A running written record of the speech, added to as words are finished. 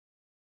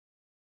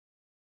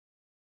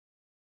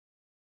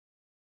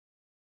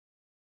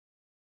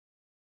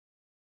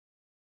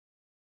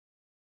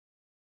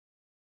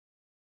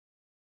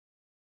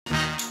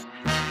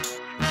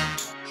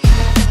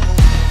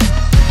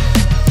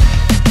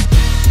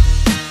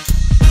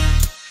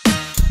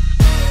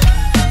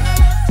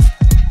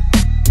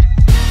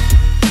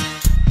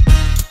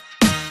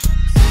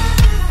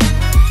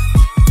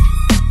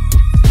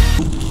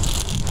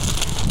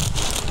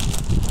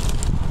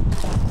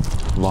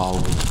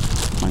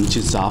మంచి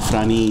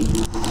zafrani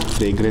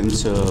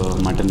fragrance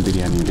mutton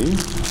biryani ఇది.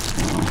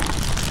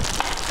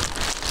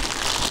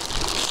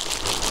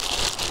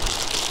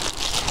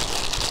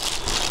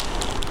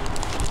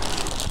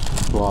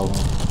 Wow,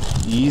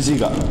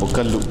 ఈజీగా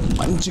ఒకళ్ళు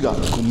మంచిగా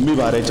కుమ్మి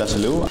బారేచ్చు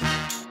అసలు.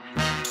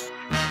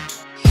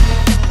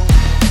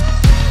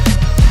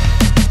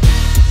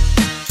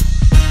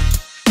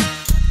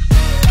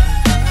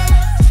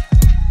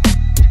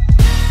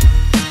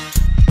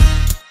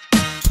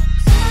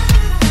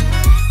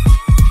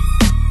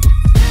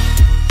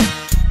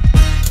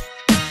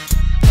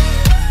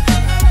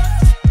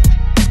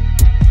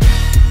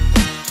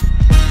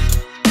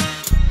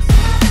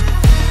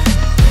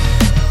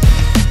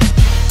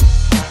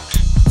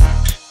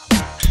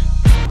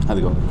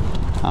 అదిగో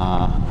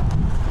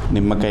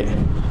నిమ్మకాయ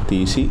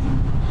తీసి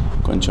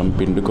కొంచెం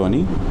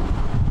పిండుకొని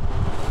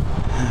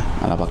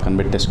అలా పక్కన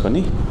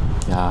పెట్టేసుకొని,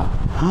 యా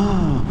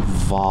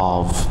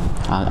వావ్,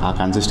 ఆ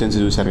కన్సిస్టెన్సీ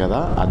చూశారు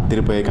కదా,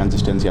 అద్దరిపోయే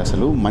కన్సిస్టెన్సీ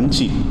అసలు.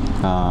 మంచి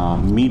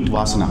మీట్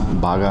వాసన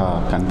బాగా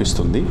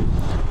కనిపిస్తుంది.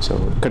 సో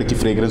ఇక్కడికి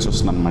ఫ్రేగ్రెన్స్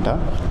వస్తుంది అనమాట.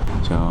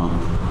 So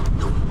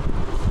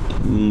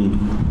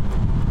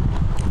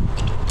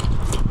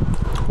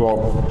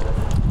wow.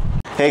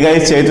 Hey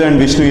guys, Chaitu and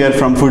Vishnu here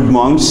from food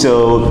monks. So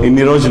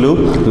ఇన్ని రోజులు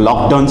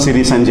లాక్డౌన్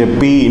సిరీస్ అని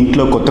చెప్పి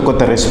ఇంట్లో కొత్త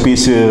కొత్త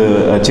రెసిపీస్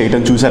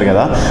చేయటం చూశారు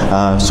కదా.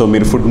 సో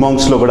మీరు ఫుడ్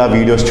మాంగ్స్లో కూడా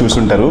వీడియోస్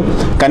చూసుంటారు.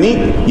 కానీ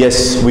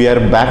yes,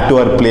 we are back to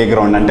our play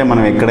ground. అంటే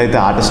మనం ఎక్కడైతే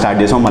ఆట స్టార్ట్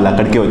చేసామో మళ్ళీ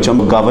అక్కడికే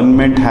వచ్చాం.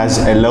 Government has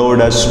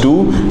allowed us to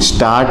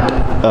start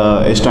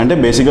అంటే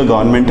బేసిక్గా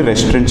గవర్నమెంట్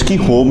రెస్టారెంట్స్కి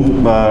హోమ్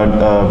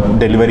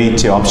డెలివరీ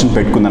ఇచ్చే ఆప్షన్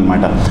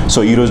పెట్టుకుందనమాట. సో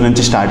ఈ రోజు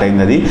నుంచి స్టార్ట్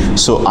అయింది అది.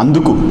 సో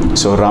అందుకు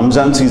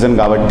రంజాన్ సీజన్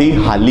కాబట్టి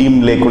హలీం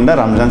లేకుండా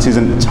రంజాన్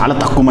సీజన్ చాలా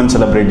తక్కువ మంది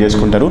సెలబ్రేట్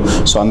చేసుకుంటారు.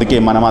 సో అందుకే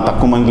మనం ఆ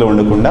తక్కువ మందిలో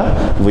ఉండకుండా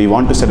we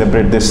want to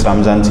celebrate this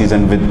Ramzan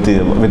season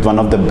with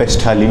one of the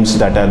best haleems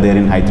that are there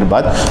in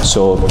Hyderabad.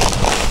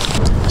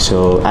 So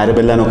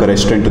ఆరబెల్లా అని ఒక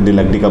రెస్టారెంట్ ఉంది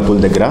లక్డికపుల్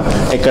దగ్గర.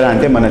 ఎక్కడ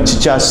అంటే మన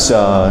చిచాస్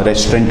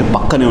రెస్టారెంట్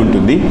పక్కనే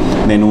ఉంటుంది.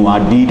 నేను ఆ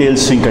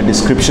డీటెయిల్స్ ఇంకా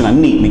డిస్క్రిప్షన్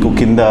అన్నీ మీకు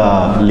కింద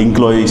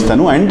లింక్లో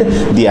ఇస్తాను. అండ్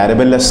ది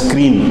ఆరబెల్లా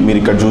స్క్రీన్ మీరు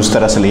ఇక్కడ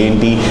చూస్తారు. అసలు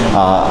ఏంటి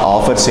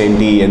ఆఫర్స్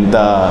ఏంటి,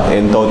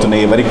 ఎంత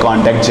అవుతున్నాయి, ఎవరికి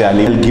కాంటాక్ట్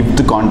చేయాలి. Give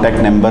the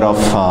contact number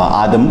of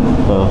Adam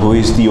who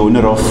is the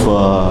owner of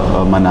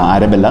మన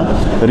ఆరబెల్లా.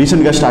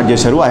 రీసెంట్గా స్టార్ట్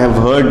చేశారు. I have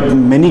heard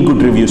many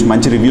good reviews,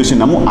 మంచి రివ్యూస్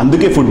విన్నాము.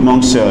 అందుకే ఫుడ్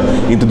మాంగ్స్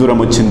ఇంత దూరం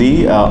వచ్చింది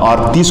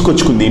ఆర్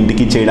తీసుకొచ్చుకుంది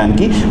ఇంటికి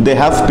చేయడానికి. They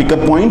have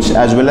pickup points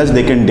as well as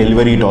they can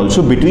delivery it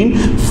also between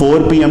 4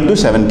 PM to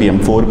 7 PM.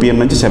 4 PM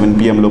నుంచి 7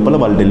 PM లోపల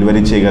వాళ్ళు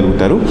డెలివరీ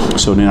చేయగలుగుతారు.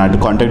 సో నేను అటు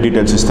కాంటాక్ట్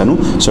డీటెయిల్స్ ఇస్తాను.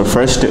 సో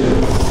ఫస్ట్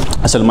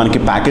అసలు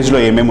మనకి ప్యాకేజ్లో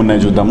ఏమేమి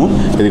ఉన్నాయో చూద్దాము.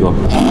 ఇదిగో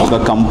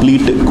ఒక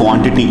complete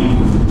quantity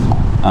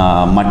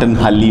mutton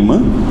haleem,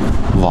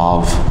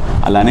 wow.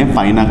 అలానే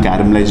పైన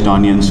క్యారమలైజ్డ్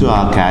ఆనియన్స్, ఆ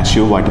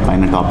క్యాష్యూ, వాటి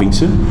పైన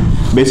టాపింగ్స్.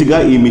 బేసిక్గా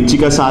ఈ మిర్చి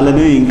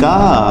కసాలని ఇంకా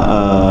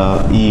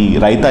ఈ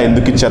రైతా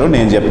ఎందుకు ఇచ్చారో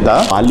నేను చెప్తా.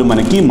 వాళ్ళు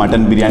మనకి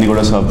మటన్ బిర్యానీ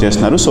కూడా సర్వ్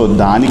చేస్తున్నారు. సో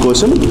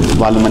దానికోసం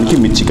వాళ్ళు మనకి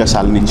మిర్చి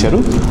కసాలని ఇచ్చారు.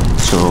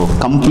 So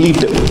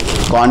complete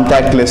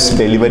contactless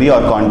delivery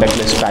or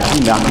contactless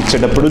packing. నాకు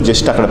ఇచ్చేటప్పుడు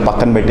జస్ట్ అక్కడ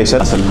పక్కన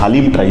పెట్టేశారు. అసలు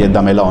హలీం ట్రై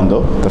చేద్దాం ఎలా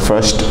ఉందో. The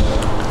first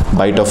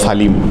byte of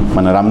haleem.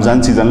 మన రంజాన్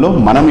సీజన్లో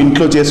మనం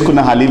ఇంట్లో చేసుకున్న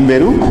హలీం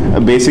వేరు,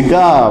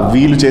 బేసిక్గా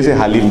వీళ్ళు చేసే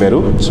హలీం వేరు.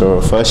 సో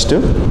ఫస్ట్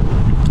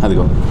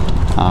అదిగో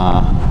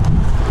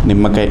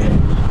నిమ్మకాయ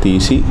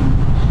తీసి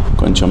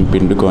కొంచెం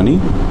పిండుకొని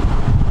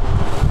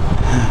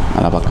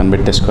అలా పక్కన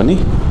పెట్టేసుకొని,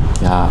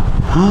 యా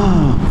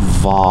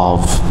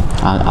వావ్,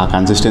 ఆ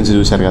కన్సిస్టెన్సీ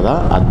చూశారు కదా,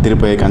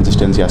 అద్దరిపోయే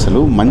కన్సిస్టెన్సీ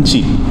అసలు. మంచి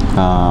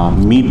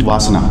మీట్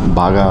వాసన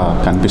బాగా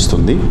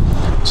కనిపిస్తుంది.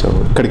 సో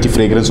ఇక్కడికి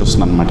ఫ్రేగ్రెన్స్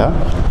వస్తుంది అనమాట.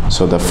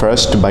 So the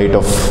first byte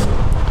of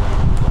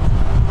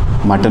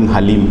mutton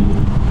haleem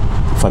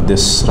for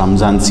this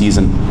Ramzan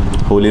season,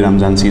 Holi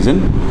Ramzan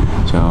season.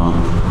 So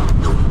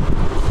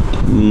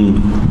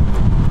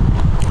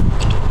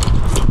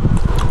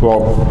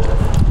wow,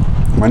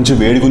 మంచి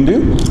వేడిగా ఉంది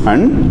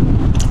అండ్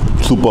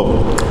సూపర్.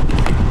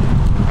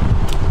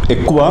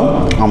 ఎక్కువ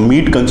ఆ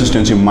మీట్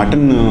కన్సిస్టెన్సీ,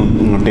 మటన్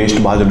టేస్ట్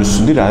బాగా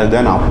తెలుస్తుంది. రాదర్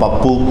దాన్ ఆ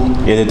పప్పు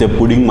ఏదైతే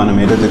పుడింగ్ మనం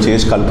ఏదైతే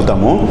చేసి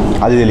కలుపుతామో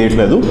అది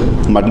తెలియట్లేదు.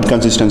 మటన్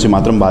కన్సిస్టెన్సీ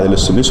మాత్రం బాగా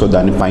తెలుస్తుంది. సో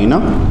దానిపైన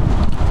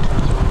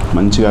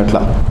మంచిగా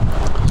అట్లా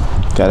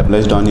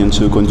క్యారమలైజ్డ్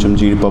ఆనియన్స్, కొంచెం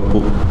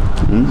జీడిపప్పు,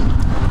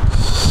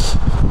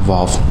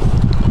 వావ్.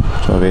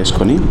 సో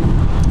వేసుకొని,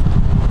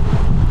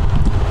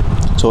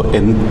 సో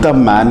ఎంత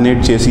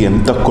మ్యారినేట్ చేసి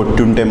ఎంత కొట్టి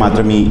ఉంటే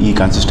మాత్రం ఈ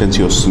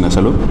కన్సిస్టెన్సీ వస్తుంది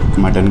అసలు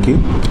మటన్కి.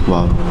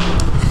 వావ్.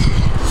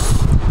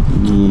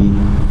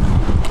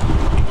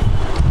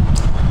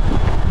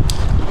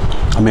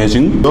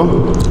 అమేజింగ్.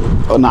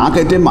 సో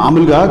నాకైతే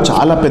మామూలుగా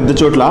చాలా పెద్ద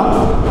చోట్ల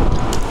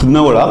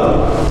తిన్నా కూడా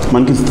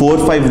మనకి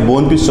 4-5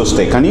 బోన్ పీస్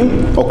వస్తాయి, కానీ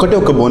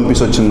ఒక బోన్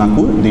పీస్ వచ్చింది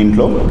నాకు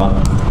దీంట్లో.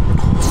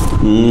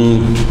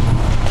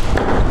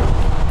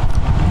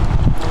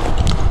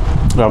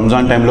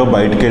 రంజాన్ టైంలో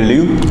బయటకు వెళ్ళి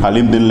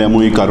హలీం తినలేము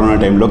ఈ కరోనా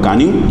టైంలో,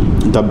 కానీ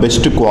ద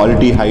బెస్ట్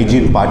క్వాలిటీ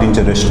హైజీన్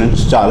పాటించే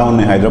రెస్టారెంట్స్ చాలా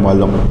ఉన్నాయి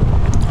హైదరాబాద్లో.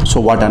 సో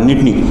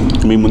వాటన్నిటిని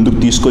మీ ముందుకు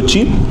తీసుకొచ్చి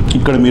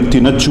ఇక్కడ మీరు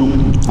తినచ్చు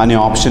అనే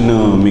ఆప్షన్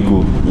మీకు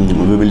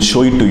we will show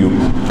it to you.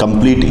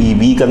 Complete ఈ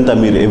వీక్ అంతా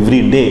మీరు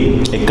ఎవ్రీ డే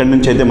ఎక్కడి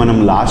నుంచి అయితే మనం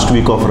last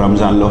week off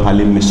రంజాన్లో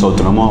haleem miss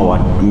అవుతున్నామో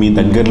మీ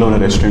దగ్గరలో ఉన్న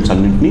రెస్టారెంట్స్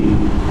అన్నింటినీ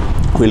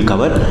విల్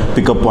కవర్.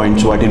 పికప్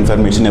పాయింట్స్, వాటి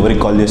ఇన్ఫర్మేషన్,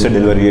 ఎవరికి కాల్ చేస్తే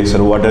డెలివరీ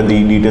చేస్తారు, what are the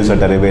details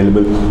that are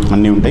available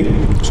అన్నీ ఉంటాయి.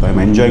 So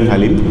I'm enjoying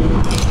haleem.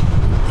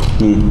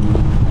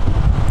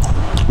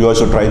 You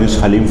also try this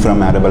Haleem from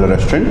ARABELLA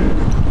restaurant.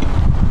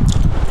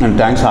 And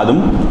thanks Azam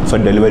for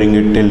delivering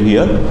it till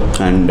here.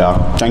 And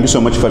thank you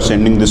so much for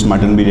sending this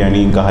mutton biryani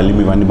inka Haleem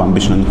ivanni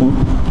pampishinanduku.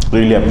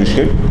 Really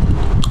appreciate.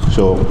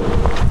 So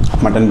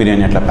mutton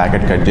biryani atla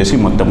packet cut chesi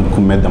mottam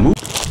kummeddamu.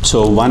 So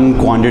one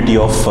quantity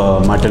of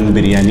mutton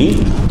biryani.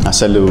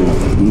 అసలు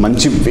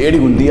మంచి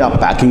వేడిగా ఉంది ఆ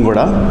packing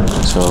కూడా.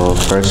 So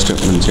first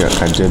మంచిగా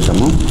cut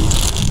చేద్దాము.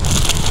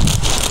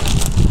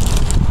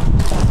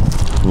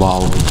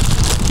 Wow,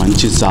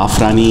 మంచి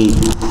zafrani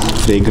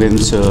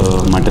fragrance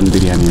mutton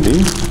biryani ఇది.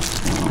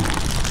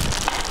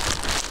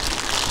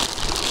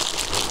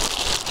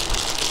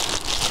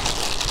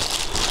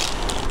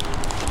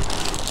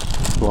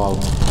 వావ్,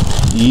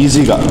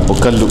 ఈజీగా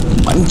ఒకళ్ళు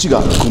మంచిగా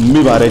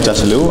కుమ్మి వారేచ్చు,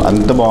 అసలు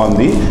అంత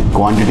బాగుంది.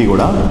 క్వాంటిటీ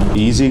కూడా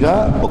ఈజీగా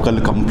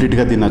ఒకళ్ళు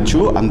కంప్లీట్గా తినచ్చు,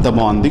 అంత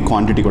బాగుంది.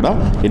 క్వాంటిటీ కూడా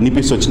ఎన్ని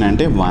పీస్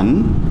వచ్చినాయంటే 1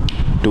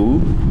 2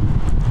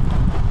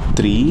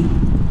 3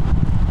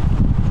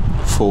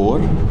 4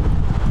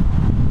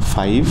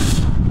 5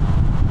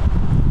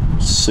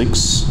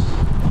 6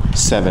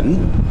 7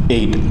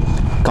 8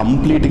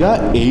 కంప్లీట్గా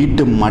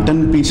 8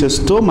 మటన్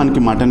పీసెస్తో మనకి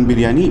మటన్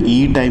బిర్యానీ. ఈ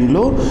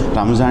టైంలో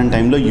రంజాన్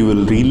టైంలో you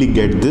will really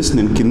get this.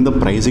 నేను కింద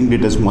ప్రైజింగ్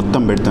డీటెయిల్స్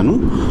మొత్తం పెడతాను.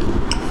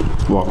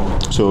 వా,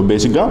 సో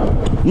బేసిక్గా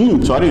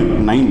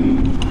 9.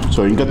 సో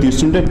ఇంకా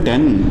తీస్తుంటే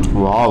 10.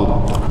 Wow,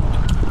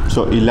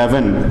 so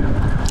 11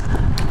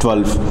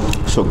 12.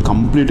 సో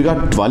కంప్లీట్గా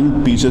 12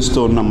 పీసెస్తో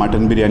ఉన్న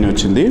మటన్ బిర్యానీ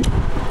వచ్చింది.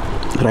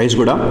 రైస్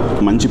కూడా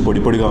మంచి పొడి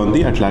పొడిగా ఉంది,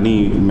 అట్లా అని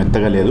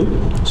మెత్తగా లేదు.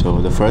 So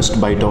the first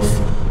byte of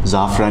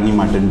zafrani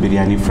mutton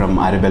biryani from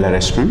ARABELLA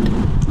restaurant.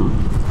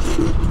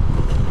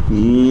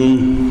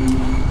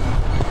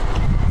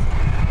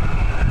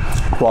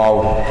 Wow,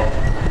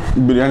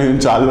 biryani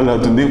చాలా రోజులు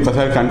అవుతుంది.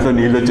 ఒకసారి కంట్లో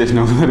నీళ్ళు వచ్చేసిన,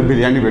 ఒకసారి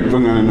బిర్యానీ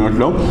పెట్టుకోగానే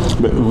నోట్లో.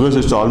 బికాస్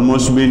ఇట్స్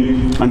ఆల్మోస్ట్ బీన్,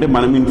 అంటే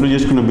మనం ఇంట్లో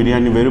చేసుకున్న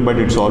బిర్యానీ వేరు, బట్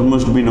ఇట్స్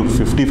ఆల్మోస్ట్ బీన్ ఒక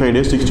 55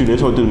 days 60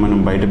 days అవుతుంది మనం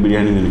బయట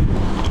బిర్యానీ తిని.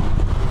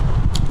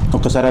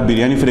 ఒకసారి ఆ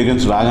బిర్యానీ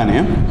ఫ్రేగ్రెన్స్ రాగానే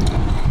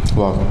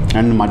వావ్.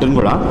 అండ్ మటన్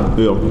కూడా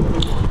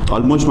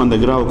ఆల్మోస్ట్ మన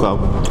దగ్గర ఒక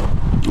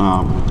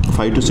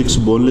 5 to 6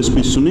 బోన్లెస్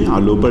పీస్ ఉన్నాయి. ఆ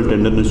లోపల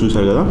టెండర్నెస్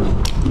చూసారు కదా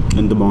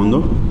ఎంత బాగుందో.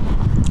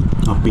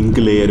 ఆ పింక్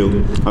లేయరు,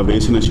 ఆ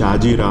వేసిన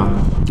షాజీరా,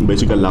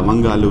 బేసిక్గా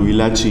లవంగాలు,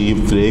 ఇలాచి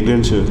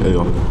ఫ్రేగ్రెన్స్.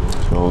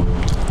 సో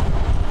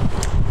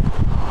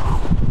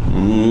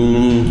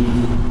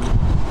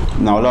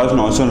నవలాల్సిన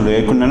అవసరం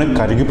లేకుండానే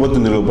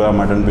కరిగిపోతుంది లోపల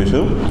మటన్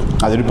పీసు.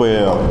 అదిరిపోయే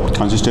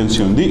కన్సిస్టెన్సీ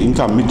ఉంది.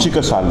 ఇంకా మిర్చి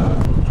కసాలు,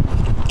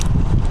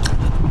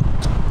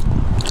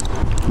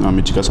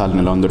 మిర్చి కసాలను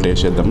ఎలా ఉందో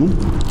టేస్ట్ చేద్దాము.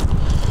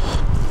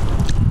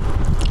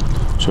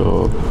 సో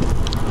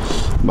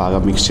బాగా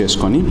మిక్స్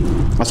చేసుకొని,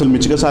 అసలు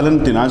మిర్చి కసాలను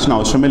తినాల్సిన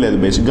అవసరమే లేదు,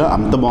 బేసిక్గా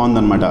అంత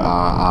బాగుందన్నమాట.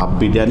 ఆ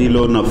బిర్యానీలో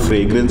ఉన్న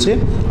ఫ్రేగ్రెన్సే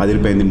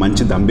అదిరిపోయింది.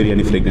 మంచి దమ్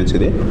బిర్యానీ ఫ్రేగ్రెన్స్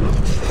ఇదే.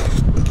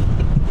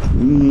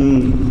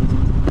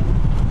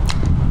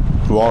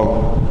 వావ్,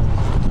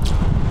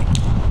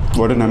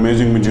 వాట్ అన్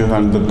అమేజింగ్ మిర్చి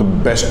కసాల, ద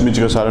బెస్ట్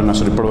మిర్చి కసాల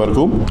అసలు ఇప్పటి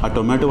వరకు. ఆ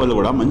టొమాటో వల్ల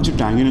కూడా మంచి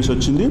ట్యాంగినెస్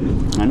వచ్చింది.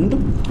 అండ్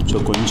సో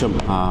కొంచెం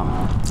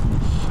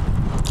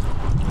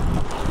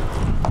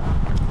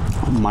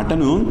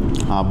మటను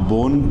ఆ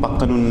బోన్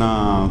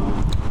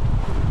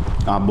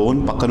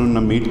పక్కనున్న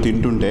మీట్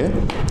తింటుంటే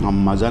ఆ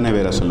మజానే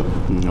వేరు అసలు.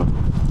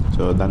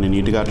 సో దాన్ని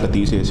నీట్గా అట్లా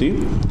తీసేసి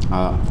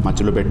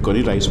మధ్యలో పెట్టుకొని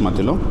రైస్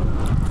మధ్యలో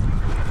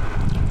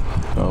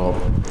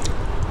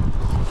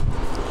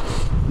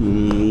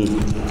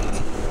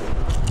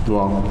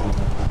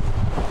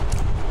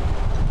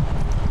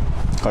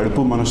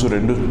కడుపు మనసు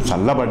రెండు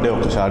చల్లబడ్డాయి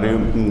ఒకసారి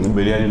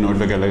బిర్యానీ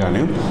నోట్లోకి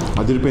వెళ్ళగానే.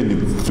 అదిరిపోయింది.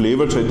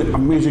 ఫ్లేవర్స్ అయితే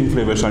అమేజింగ్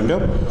ఫ్లేవర్స్. అంటే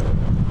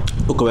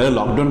ఒకవేళ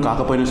లాక్డౌన్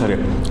కాకపోయినా సరే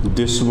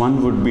this one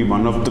would be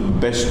one of the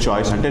best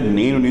choice. అంటే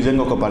నేను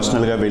నిజంగా ఒక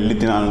పర్సనల్గా వెళ్ళి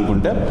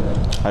తినాలనుకుంటే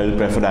I will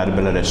prefer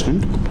ARABELLA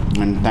restaurant.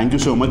 And thank you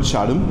so much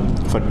షాదం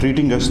for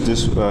treating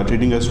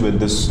us with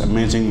this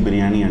amazing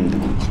biryani and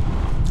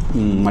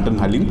mutton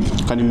haleem.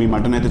 కానీ మీ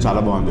మటన్ అయితే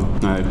చాలా బాగుంది,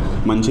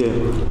 మంచి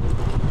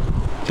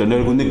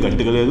టెండర్గా ఉంది,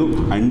 గట్టిగా లేదు.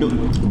 అండ్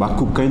బాగా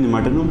కుక్ అయింది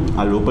మటన్.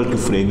 ఆ లోపలికి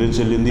ఫ్రేగ్రెన్స్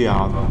వెళ్ళింది,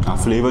 ఆ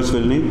ఫ్లేవర్స్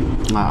వెళ్ళినాయి.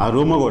 ఆ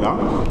అరోమా కూడా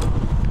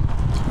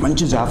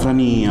మంచి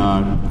జాఫ్రానీ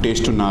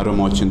టేస్ట్ ఉన్న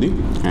అరోమా వచ్చింది.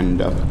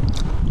 అండ్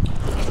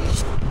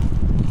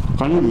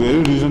కానీ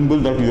very reasonable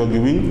that you are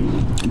giving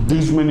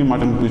these many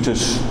mutton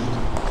pieces.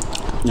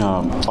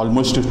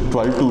 Almost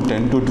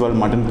 10 to 12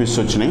 mutton pieces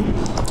వచ్చినాయి.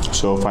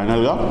 సో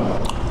ఫైనల్గా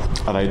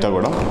రైతా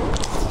కూడా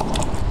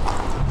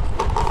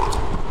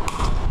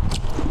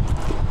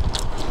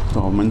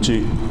మంచి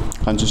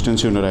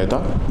కన్సిస్టెన్సీ ఉన్న రైతా,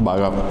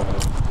 బాగా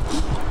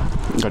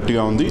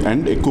గట్టిగా ఉంది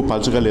అండ్ ఎక్కువ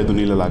పలుచగా లేదు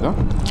నీళ్ళలాగా.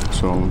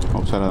 సో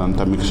ఒకసారి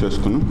అదంతా మిక్స్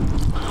చేసుకున్నాం.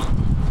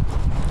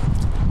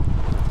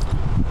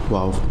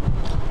 Wow,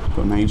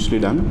 so nicely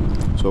done.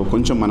 So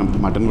కొంచెం మనం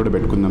మటన్ కూడా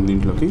పెట్టుకుందాం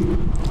దీంట్లోకి.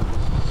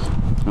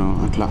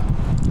 అట్లా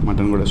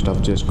మటన్ కూడా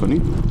స్టఫ్ చేసుకొని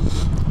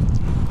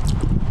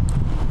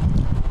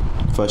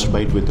first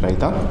byte with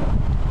raita.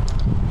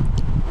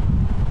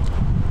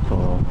 So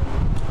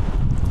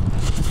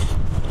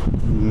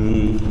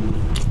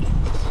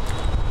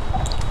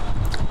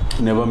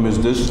never miss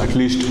this.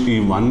 At least ఈ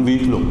 1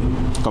 వీక్లో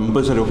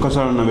కంపల్సరీ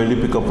ఒక్కసారి వెళ్ళి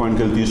పికప్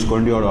పాయింట్కి వెళ్ళి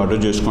తీసుకోండి,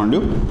 ఆర్డర్ చేసుకోండి.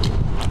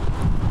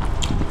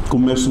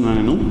 కుమ్మేస్తున్నా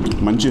నేను.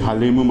 మంచి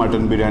హలీము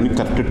మటన్ బిర్యానీ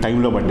కరెక్ట్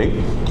టైంలో పడ్డాయి.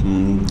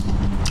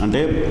 అంటే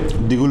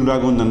దిగులు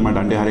రాగా ఉందన్నమాట.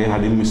 అంటే అరే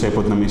హలీం మిస్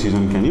అయిపోతున్నాం ఈ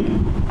సీజన్కి అని.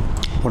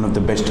 One of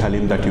the best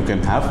haleem that you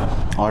can have.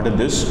 Order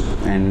this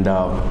and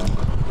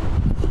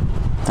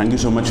thank you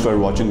so much for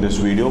watching this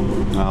video.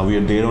 We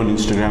are there on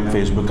Instagram,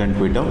 Facebook and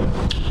Twitter.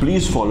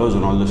 Please follow us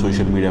on all the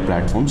social media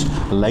platforms.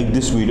 Like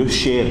this video,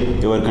 share.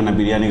 ఎవరికైనా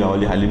బిర్యానీ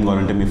కావాలి, హలీం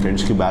కావాలంటే మీ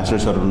ఫ్రెండ్స్కి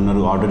bachelors ఎవరు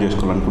ఉన్నారు order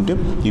చేసుకోవాలనుకుంటే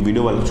ఈ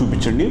video వాళ్ళకి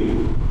చూపించండి.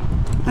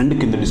 అండ్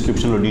కింద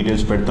డిస్క్రిప్షన్లో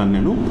డీటెయిల్స్ పెడతాను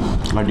నేను.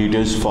 ఆ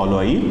డీటెయిల్స్ ఫాలో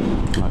అయ్యి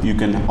you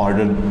can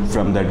order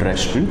from that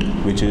restaurant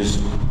which is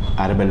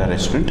Arabella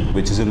Restaurant,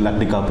 which is in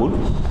Lakdikapul.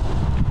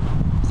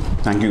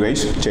 Thank you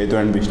guys. Chaitru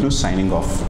and Vishnu signing off.